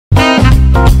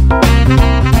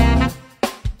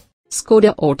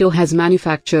ŠKODA Auto has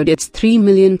manufactured its 3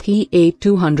 millionth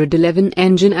EA211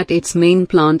 engine at its main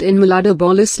plant in Mladá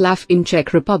Boleslav in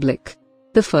Czech Republic.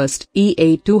 The first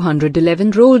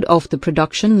EA211 rolled off the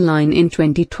production line in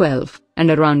 2012, and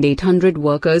around 800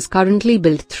 workers currently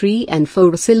build 3 and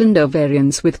 4-cylinder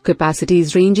variants with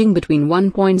capacities ranging between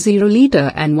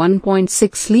 1.0-litre and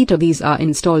 1.6-litre. These are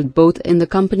installed both in the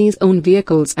company's own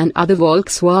vehicles and other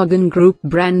Volkswagen Group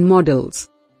brand models.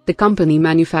 The company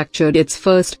manufactured its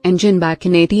first engine back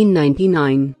in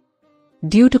 1899.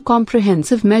 Due to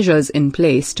comprehensive measures in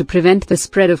place to prevent the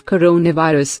spread of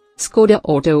coronavirus, ŠKODA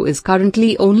Auto is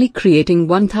currently only creating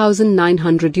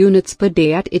 1,900 units per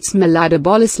day at its Mladá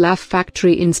Boleslav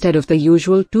factory instead of the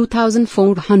usual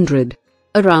 2,400.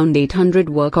 Around 800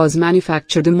 workers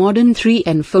manufacture the modern 3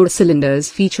 and 4 cylinders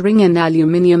featuring an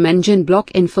aluminium engine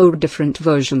block in 4 different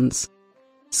versions.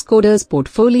 ŠKODA's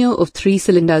portfolio of 3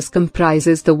 cylinders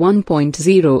comprises the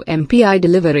 1.0 MPI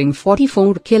delivering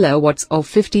 44 kilowatts or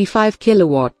 55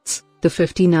 kilowatts, the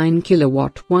 59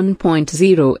 kilowatt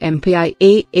 1.0 MPI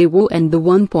EVO and the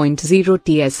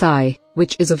 1.0 TSI,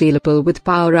 which is available with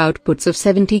power outputs of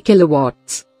 70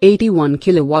 kilowatts, 81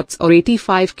 kilowatts or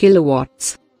 85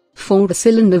 kilowatts.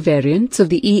 4-cylinder variants of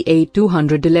the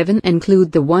EA211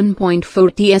 include the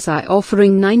 1.4 TSI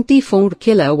offering 94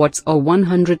 kilowatts or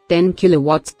 110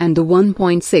 kilowatts and the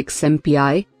 1.6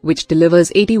 MPI, which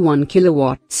delivers 81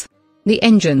 kilowatts. The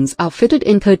engines are fitted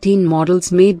in 13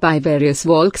 models made by various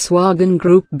Volkswagen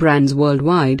Group brands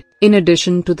worldwide, in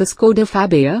addition to the ŠKODA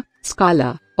FABIA,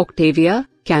 SCALA, OCTAVIA,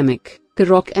 KAMIQ,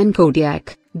 KAROQ and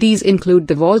KODIAQ. These include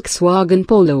the Volkswagen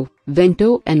POLO,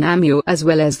 VENTO and AMEO as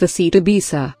well as the Seat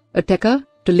IBIZA, ATECA,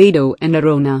 TOLEDO and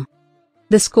ARONA.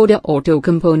 The ŠKODA Auto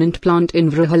component plant in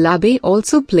Vrhlaby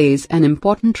also plays an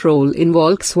important role in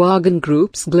Volkswagen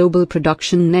Group's global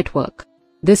production network.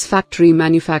 This factory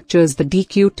manufactures the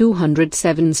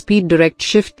DQ207 speed direct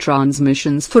shift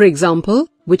transmissions, for example,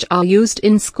 which are used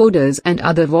in ŠKODA's and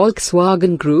other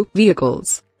Volkswagen Group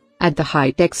vehicles. At the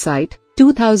high-tech site,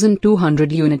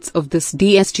 2,200 units of this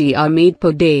DSG are made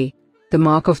per day. The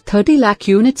mark of 30 lakh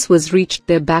units was reached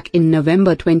there back in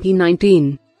November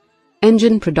 2019.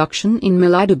 Engine production in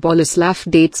Mladá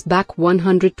Boleslav dates back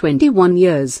 121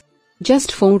 years.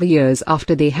 Just 4 years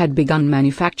after they had begun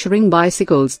manufacturing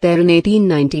bicycles there in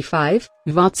 1895,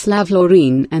 Václav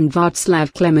Lorin and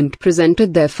Václav Klement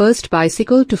presented their first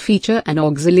bicycle to feature an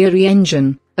auxiliary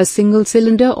engine, a single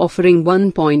cylinder offering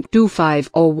 1.25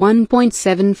 or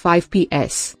 1.75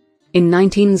 PS. In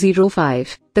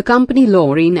 1905, the company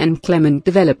Lorin and Klement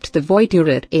developed the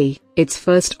Voiturate A, its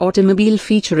first automobile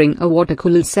featuring a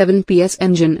water-cooled 7 PS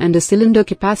engine and a cylinder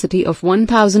capacity of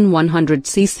 1,100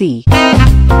 cc.